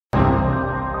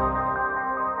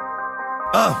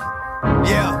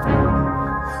Yeah.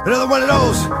 Another one of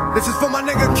those. This is for my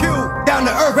nigga Q. Down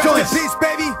to earth joints. Rest in peace,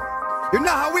 baby. You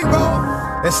know how we roll.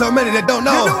 There's so many that don't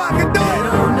know. You know I can do it. They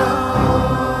don't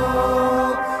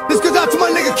know. This goes out to my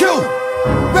nigga Q.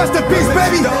 Rest in peace,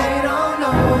 baby. They don't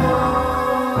know.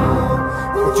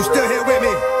 But you still here with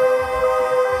me?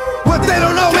 What they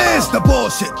don't know is the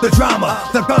bullshit, the drama,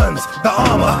 the guns, the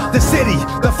armor, the city,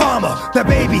 the farmer, the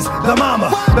babies, the mama,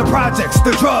 the projects,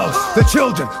 the drugs, the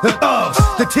children, the thugs,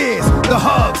 the tears, the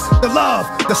hugs, the love,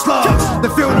 the slugs, the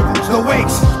funerals, the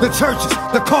wakes, the churches,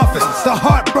 the coffins, the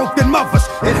heartbroken mothers.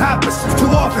 It happens too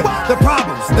often. The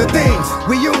problems, the things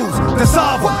we use to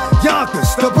solve them.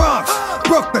 Yonkers, the Bronx,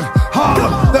 Brooklyn,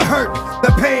 Harlem, the hurt,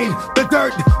 the pain, the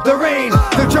dirt, the rain,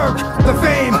 the jerk, the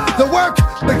fame, the work,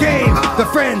 the game, the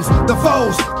friends, the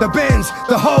foes, the bins,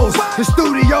 the hoes, the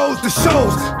studios, the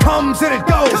shows, comes and it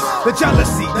goes. The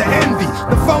jealousy, the envy,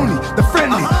 the phony, the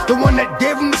friendly, the one that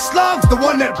gave them the slugs, the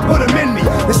one that put them in me.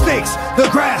 The snakes, the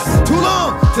grass, too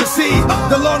long to see.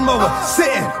 The lawnmower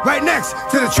sitting right next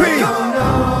to the tree. They don't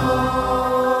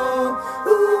know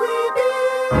who we be.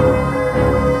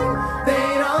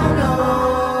 They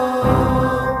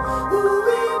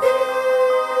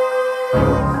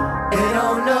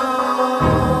don't know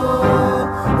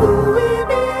who we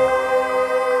be.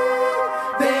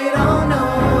 They don't know.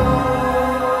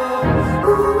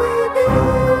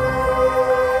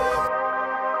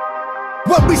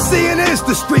 What we seeing is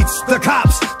the streets, the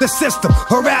cops, the system,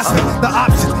 harassment, the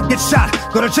options. Get shot,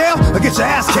 go to jail, or get your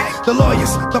ass kicked. The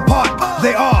lawyers, the part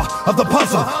they are of the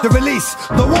puzzle. The release,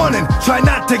 the warning, try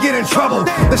not to get in trouble.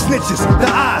 The snitches, the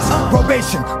eyes,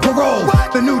 probation, parole.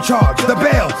 The new charge, the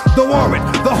bail, the warrant,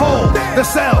 the hold, the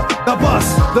cell, the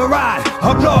bus, the ride,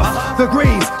 up north, the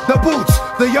greens, the boots,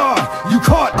 the yard, you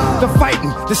caught. The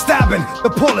fighting, the stabbing, the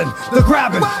pulling, the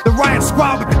grabbing. The riot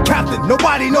squad with the captain,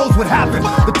 nobody knows what happened.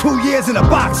 The 2 years in a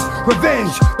box,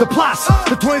 revenge, the plots,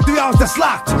 the 23 hours that's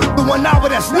locked, the 1 hour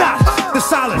that's not. The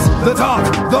silence, the dark,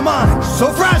 the mind,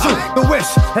 so fragile. The wish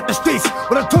that the streets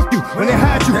would have took you when they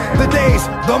had you. The days,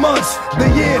 the months, the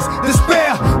years,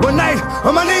 despair. One night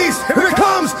on my knees, here it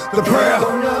comes, the prayer. They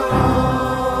don't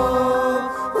know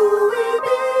who we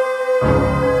be.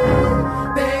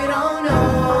 They don't know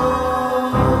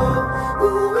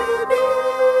who we be.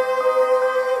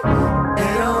 They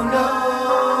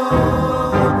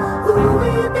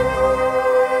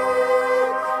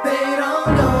don't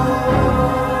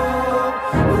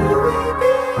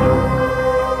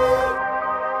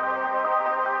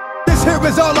know. Here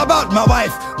is all about my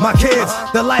wife, my kids,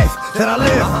 the life that I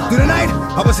live. Through the night,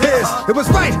 I was his. It was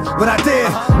right what I did.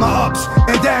 My ups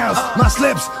and downs, my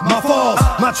slips, my falls,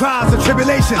 my trials and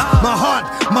tribulations, my heart,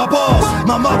 my balls,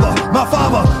 my mother, my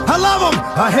father. I love him,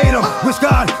 I hate him. Wish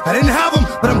God I didn't have him,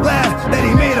 but I'm glad that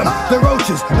he made him. The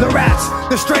roaches, the rats,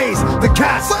 the strays, the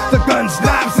cats, the guns,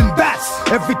 knives, and bats.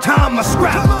 Every time I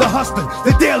scrap, the hustling,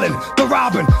 the dealing, the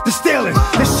robbing, the stealing,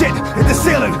 the shit hit the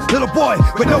ceiling. Little boy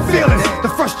with no feelings, the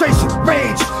frustration,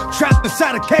 rage, trapped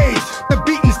inside a cage. The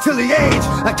beatings till the age,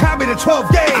 I carried a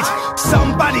 12 gauge.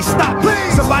 Somebody stop me,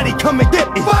 somebody come and get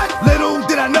me. Little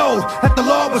did I know that the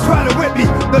Lord was riding with me.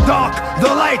 The dark,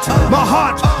 the light, my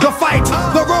heart, the fight,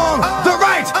 the wrong, the